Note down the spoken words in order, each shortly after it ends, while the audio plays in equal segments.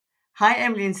Hi,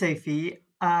 Emily and Sophie.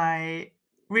 I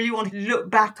really want to look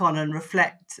back on and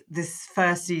reflect this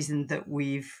first season that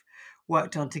we've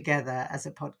worked on together as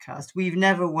a podcast. We've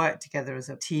never worked together as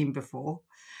a team before.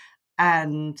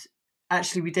 And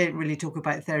actually, we don't really talk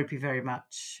about therapy very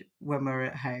much when we're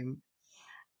at home.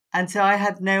 And so I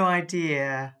had no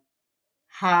idea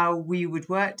how we would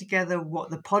work together,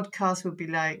 what the podcast would be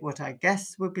like, what our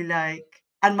guests would be like.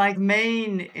 And my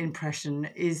main impression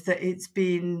is that it's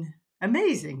been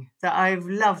amazing, that I've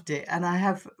loved it. And I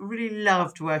have really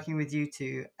loved working with you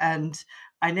two. And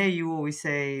I know you always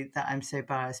say that I'm so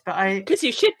biased, but Because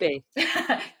you should be.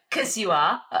 Because you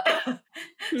are.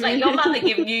 It's like your mother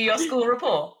giving you your school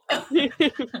report.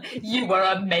 You were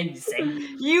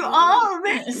amazing. You are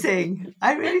amazing.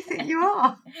 I really think you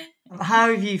are.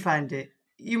 How have you found it?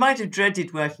 You might have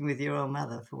dreaded working with your own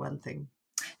mother, for one thing.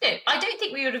 No, I don't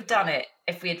think we would have done it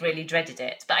if we had really dreaded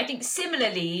it. But I think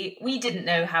similarly, we didn't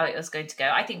know how it was going to go.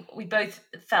 I think we both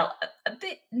felt a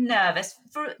bit nervous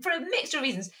for a mixture of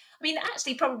reasons. I mean,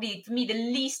 actually, probably for me, the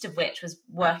least of which was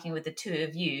working with the two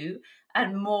of you,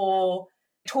 and more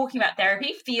talking about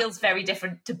therapy feels very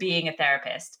different to being a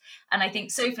therapist. And I think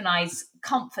Soph and I's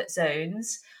comfort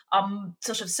zones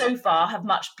sort of so far have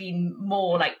much been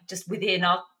more like just within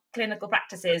our clinical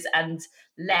practices and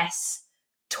less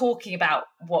talking about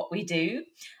what we do.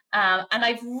 And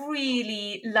I've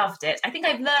really loved it. I think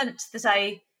I've learnt that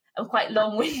I am quite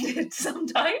long-winded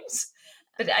sometimes,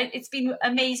 but it's been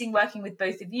amazing working with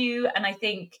both of you. And I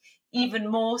think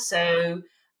even more so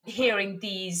hearing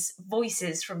these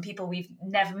voices from people we've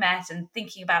never met and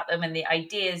thinking about them and the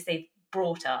ideas they've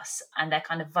brought us and their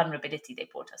kind of vulnerability they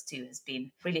brought us to has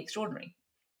been really extraordinary.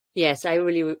 Yes, I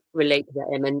really relate to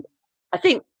that, Em. And I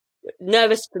think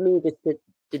nervous for me just to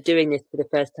doing this for the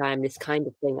first time, this kind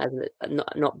of thing, as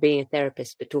not being a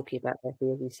therapist, but talking about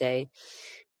therapy, as you say.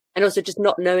 And also just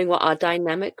not knowing what our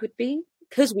dynamic would be.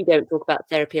 Because we don't talk about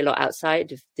therapy a lot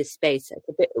outside of this space,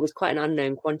 it was quite an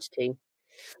unknown quantity.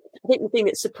 I think the thing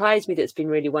that surprised me that's been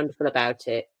really wonderful about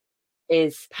it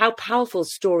is how powerful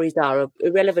stories are,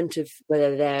 irrelevant of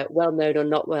whether they're well-known or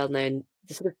not well-known,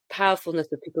 the sort of powerfulness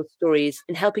of people's stories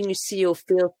and helping you see or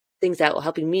feel things out, or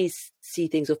helping me see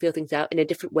things or feel things out in a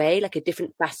different way, like a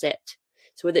different facet.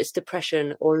 So whether it's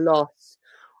depression or loss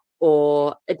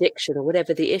or addiction or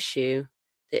whatever the issue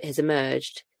that has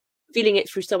emerged, feeling it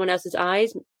through someone else's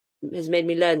eyes has made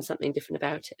me learn something different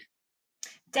about it.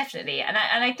 Definitely. And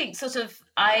I think sort of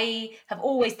I have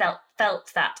always felt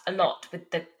that a lot with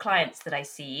the clients that I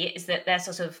see, is that they're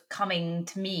sort of coming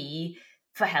to me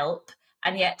for help,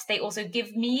 and yet they also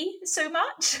give me so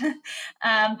much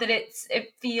that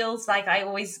it feels like I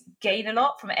always gain a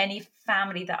lot from any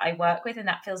family that I work with, and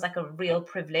that feels like a real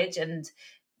privilege. And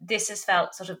this has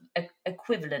felt sort of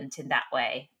equivalent in that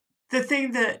way. The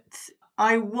thing that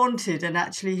I wanted and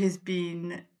actually has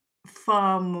been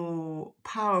far more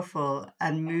powerful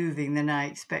and moving than I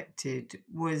expected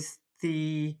was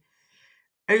the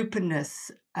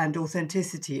openness and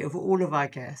authenticity of all of our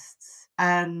guests,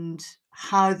 and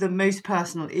how the most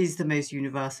personal is the most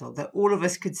universal, that all of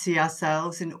us could see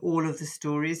ourselves in all of the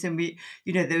stories. And we,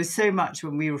 there was so much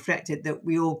when we reflected that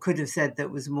we all could have said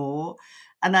that was more.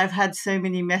 And I've had so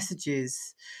many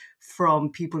messages from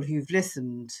people who've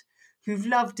listened, who've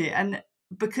loved it. And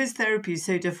because therapy is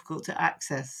so difficult to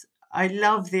access, I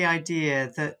love the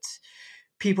idea that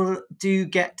people do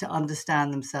get to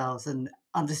understand themselves and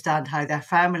understand how their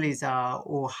families are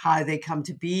or how they come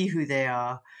to be who they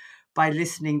are by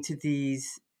listening to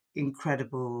these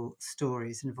incredible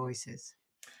stories and voices.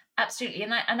 Absolutely.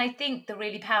 And I think the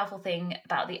really powerful thing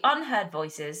about the unheard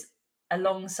voices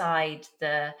alongside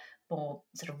the more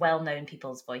sort of well-known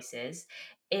people's voices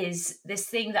is this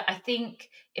thing that I think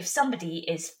if somebody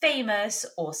is famous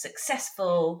or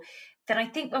successful, then I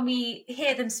think when we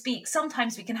hear them speak,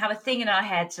 sometimes we can have a thing in our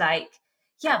heads like,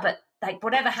 yeah, but like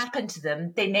whatever happened to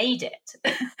them, they made it.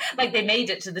 Like they made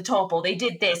it to the top, or they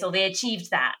did this, or they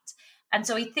achieved that. And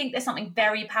so I think there's something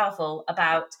very powerful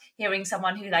about hearing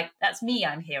someone who, like, that's me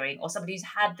I'm hearing, or somebody who's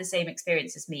had the same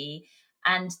experience as me,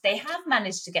 and they have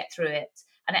managed to get through it.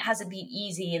 And it hasn't been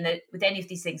easy. And with any of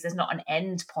these things, there's not an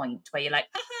end point where you're like,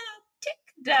 tick,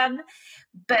 done.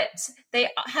 But they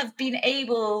have been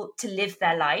able to live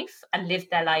their life and live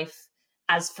their life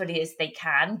as fully as they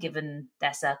can, given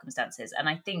their circumstances. And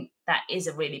I think that is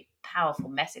a really powerful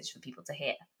message for people to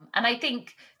hear. And I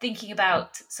think thinking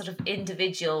about sort of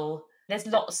individual, there's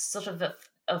lots sort of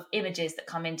images that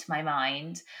come into my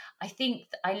mind. I think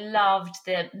I loved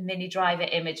the Minnie Driver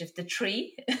image of the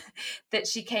tree that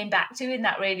she came back to in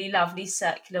that really lovely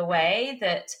circular way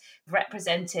that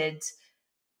represented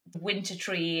the winter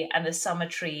tree and the summer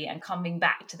tree, and coming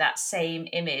back to that same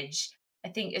image I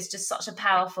think it's just such a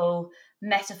powerful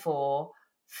metaphor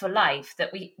for life,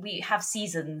 that we have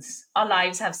seasons, our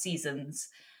lives have seasons,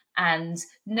 and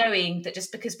knowing that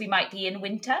just because we might be in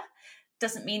winter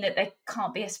doesn't mean that there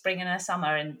can't be a spring and a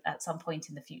summer at some point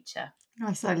in the future.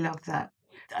 Yes, I love that.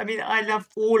 I mean, I love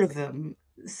all of them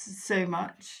so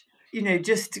much. You know,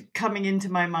 just coming into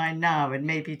my mind now, and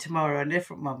maybe tomorrow a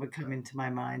different one would come into my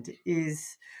mind,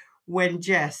 is when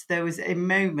Jess, there was a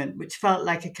moment which felt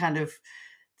like a kind of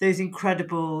those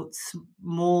incredible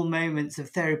small moments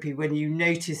of therapy when you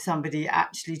notice somebody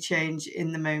actually change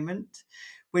in the moment,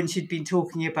 when she'd been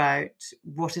talking about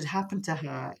what had happened to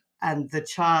her and the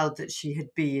child that she had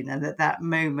been, and at that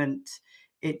moment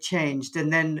it changed.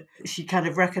 And then she kind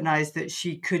of recognized that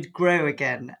she could grow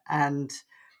again and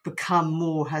become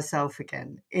more herself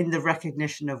again in the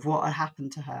recognition of what had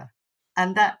happened to her.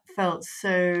 And that felt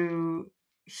so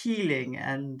healing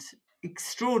and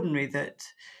extraordinary, that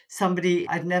somebody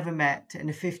I'd never met in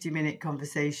a 50-minute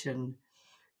conversation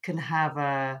can have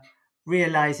a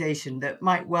realization that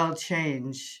might well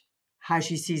change how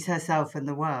she sees herself and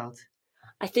the world.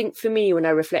 I think for me, when I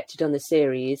reflected on the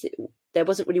series, there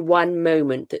wasn't really one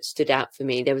moment that stood out for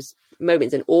me. There was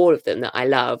moments in all of them that I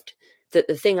loved. That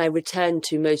the thing I returned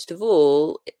to most of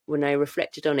all when I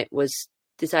reflected on it was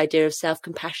this idea of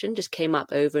self-compassion just came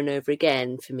up over and over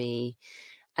again for me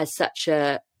as such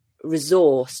a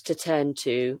resource to turn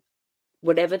to,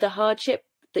 whatever the hardship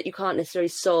that you can't necessarily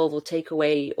solve or take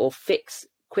away or fix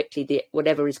quickly,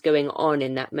 whatever is going on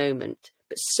in that moment.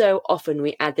 But so often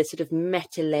we add this sort of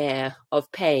meta layer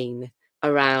of pain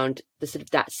around the sort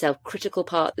of that self-critical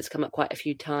part that's come up quite a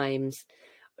few times.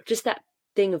 Just that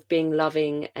thing of being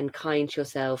loving and kind to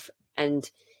yourself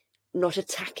and not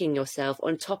attacking yourself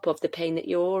on top of the pain that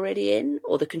you're already in,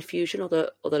 or the confusion or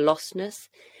the lostness.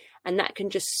 And that can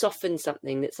just soften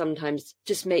something that sometimes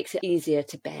just makes it easier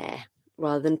to bear,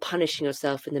 rather than punishing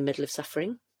yourself in the middle of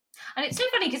suffering. And it's so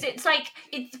funny because it's like,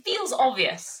 it feels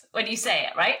obvious when you say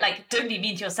it, right? Like, don't be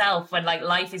mean to yourself when like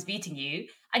life is beating you.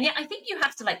 And yet I think you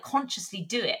have to like consciously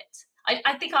do it.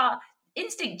 I think our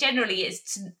instinct generally is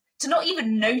to not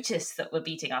even notice that we're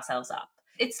beating ourselves up.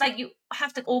 It's like you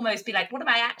have to almost be like, what am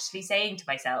I actually saying to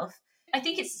myself? I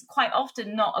think it's quite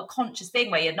often not a conscious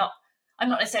thing where I'm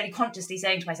not necessarily consciously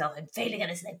saying to myself, I'm failing at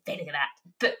this and I'm failing at that.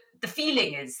 But the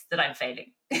feeling is that I'm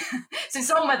failing. So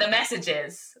somewhere the message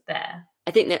is there.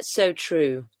 I think that's so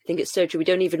true. I think it's so true. We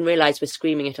don't even realise we're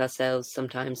screaming at ourselves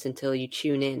sometimes until you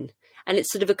tune in. And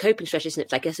it's sort of a coping strategy, isn't it?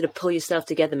 It's like a sort of pull yourself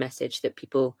together message that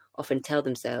people often tell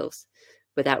themselves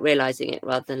without realising it,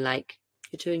 rather than like,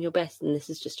 you're doing your best and this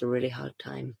is just a really hard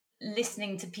time.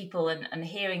 Listening to people and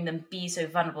hearing them be so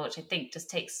vulnerable, which I think just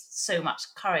takes so much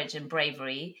courage and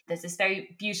bravery. There's this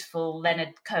very beautiful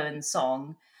Leonard Cohen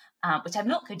song, which I'm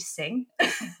not going to sing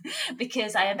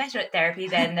because I am better at therapy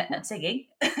than at singing.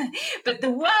 But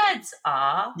the words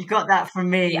are... You got that from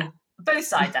me. Yeah, both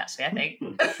sides actually, I think.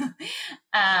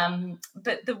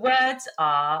 But the words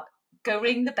are, go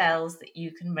ring the bells that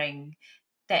you can ring.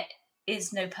 There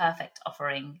is no perfect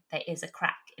offering. There is a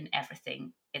crack in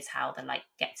everything. It's how the light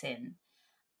gets in.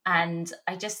 And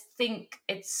I just think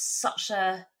it's such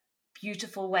a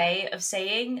beautiful way of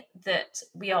saying that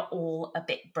we are all a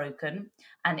bit broken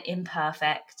and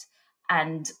imperfect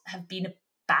and have been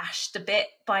bashed a bit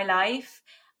by life.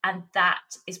 And that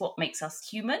is what makes us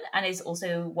human and is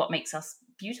also what makes us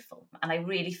beautiful. And I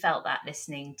really felt that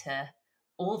listening to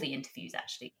all the interviews,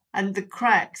 actually. And the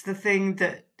cracks, the thing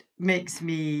that makes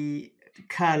me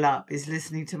curl up is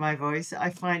listening to my voice. I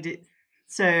find it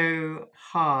so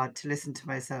hard to listen to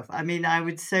myself. I mean, I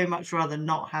would so much rather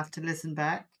not have to listen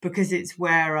back, because it's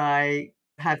where I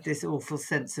have this awful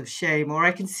sense of shame, or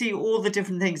I can see all the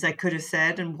different things I could have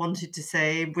said and wanted to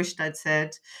say and wished I'd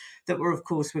said that were, of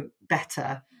course, were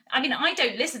better. I mean, I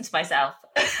don't listen to myself.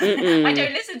 I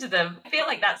don't listen to them. I feel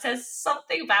like that says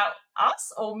something about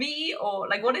us or me, or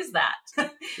like, what is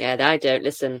that? Yeah, I don't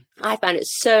listen. I found it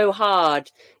so hard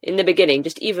in the beginning.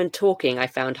 Just even talking I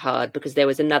found hard, because there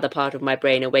was another part of my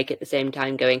brain awake at the same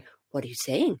time going, what are you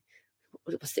saying?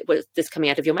 What's this coming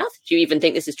out of your mouth? Do you even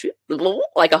think this is true?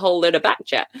 Like a whole load of back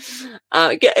chat.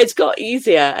 It's got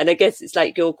easier. And I guess it's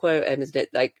like your quote, isn't it?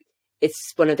 Like,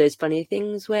 it's one of those funny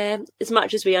things where, as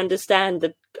much as we understand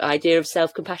the idea of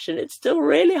self-compassion, it's still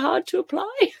really hard to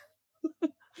apply.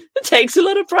 It takes a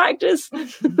lot of practice.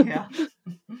 Yeah.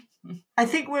 I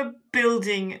think we're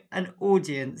building an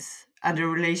audience and a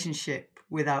relationship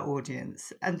with our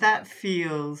audience, and that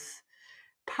feels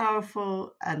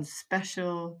powerful and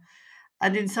special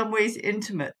and in some ways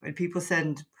intimate when people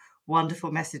send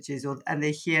wonderful messages and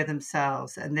they hear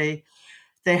themselves and they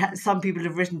some people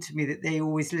have written to me that they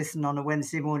always listen on a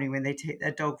Wednesday morning when they take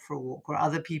their dog for a walk, or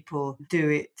other people do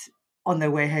it on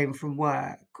their way home from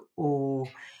work, or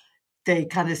they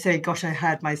kind of say, gosh, I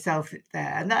heard myself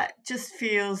there. And that just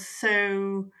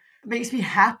makes me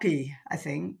happy, I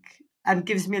think, and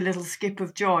gives me a little skip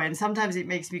of joy. And sometimes it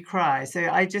makes me cry. So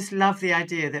I just love the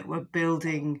idea that we're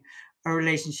building a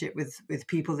relationship with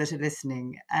people that are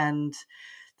listening, and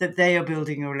that they are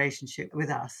building a relationship with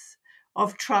us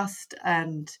of trust,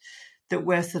 and that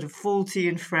we're sort of faulty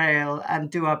and frail and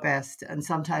do our best. And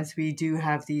sometimes we do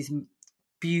have these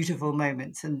beautiful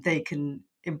moments, and they can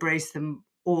embrace them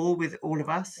all with all of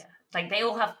us. Yeah. Like they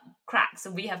all have cracks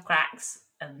and we have cracks,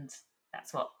 and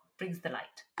that's what brings the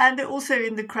light. And also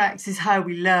in the cracks is how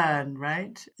we learn,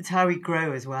 right? It's how we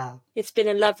grow as well. It's been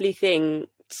a lovely thing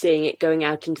seeing it going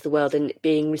out into the world and it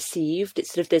being received.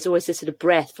 It's sort of, there's always this sort of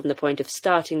breath from the point of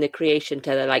starting the creation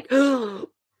to the like,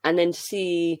 and then to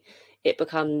see it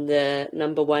become the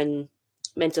 #1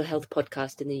 mental health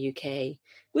podcast in the UK.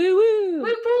 Woo woo! Woo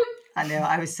woo! I know,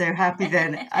 I was so happy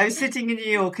then. I was sitting in New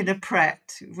York in a Pret,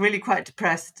 really quite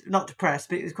depressed, not depressed,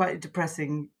 but it was quite a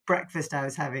depressing breakfast I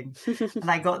was having.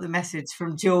 And I got the message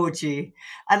from Georgie,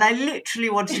 and I literally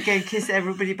wanted to go and kiss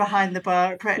everybody behind the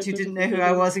bar at Pret who didn't know who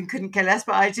I was and couldn't care less,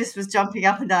 but I just was jumping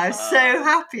up and down. I was so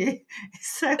happy.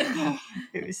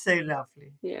 It was so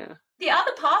lovely. Yeah. The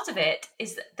other part of it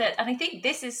is that, and I think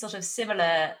this is sort of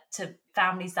similar to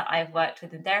families that I've worked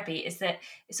with in therapy, is that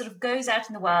it sort of goes out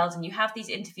in the world and you have these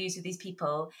interviews with these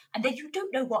people and then you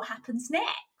don't know what happens next.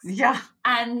 Yeah.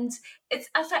 And it's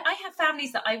like I have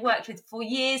families that I worked with for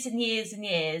years and years and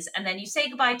years, and then you say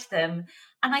goodbye to them.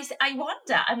 And I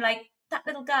wonder, I'm like, that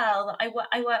little girl that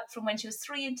I worked from when she was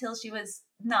 3 until she was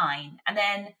 9. And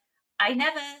then I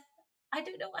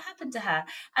don't know what happened to her.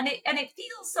 And it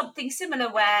feels something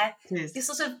similar where you're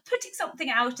sort of putting something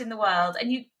out in the world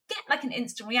and you get like an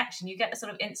instant reaction, you get a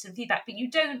sort of instant feedback, but you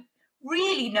don't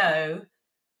really know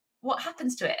what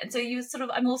happens to it. And so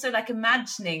I'm also like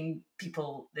imagining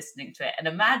people listening to it and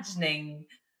imagining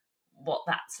what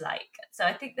that's like. So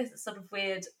I think there's a sort of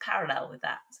weird parallel with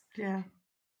that. Yeah.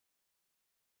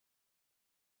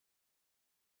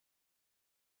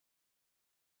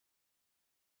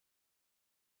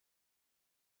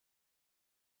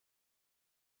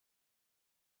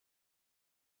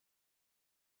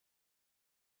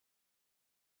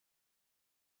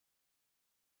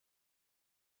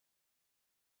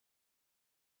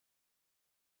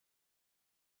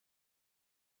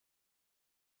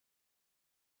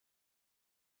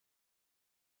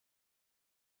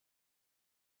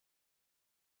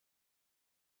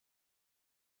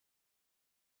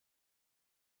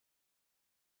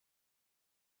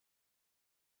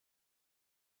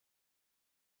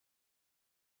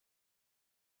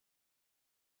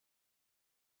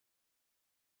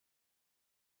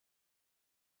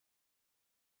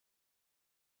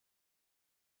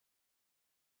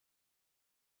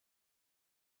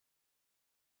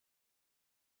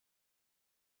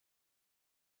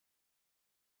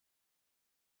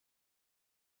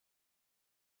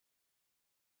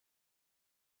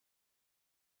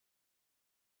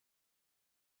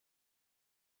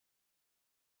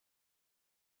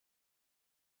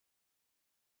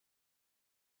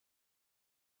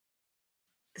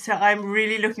 So I'm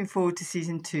really looking forward to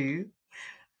season 2.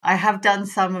 I have done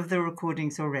some of the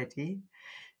recordings already.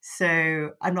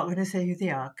 So I'm not going to say who they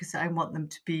are because I want them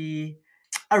to be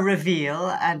a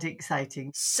reveal and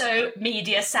exciting. So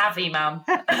media savvy, Mum.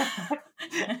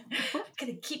 Gonna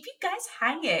keep you guys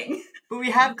hanging. But we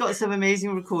have got some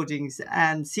amazing recordings,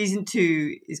 and season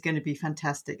 2 is going to be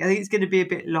fantastic. I think it's going to be a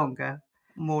bit longer,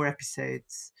 more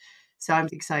episodes. So I'm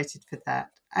excited for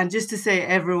that. And just to say,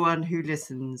 everyone who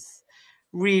listens,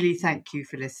 really thank you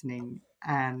for listening.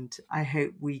 And I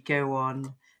hope we go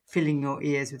on filling your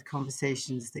ears with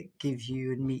conversations that give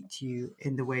you and meet you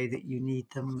in the way that you need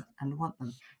them and want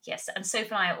them. Yes, and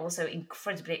Sophie and I are also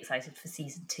incredibly excited for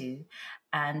season 2.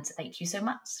 And thank you so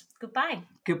much. Goodbye.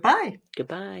 Goodbye.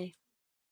 Goodbye.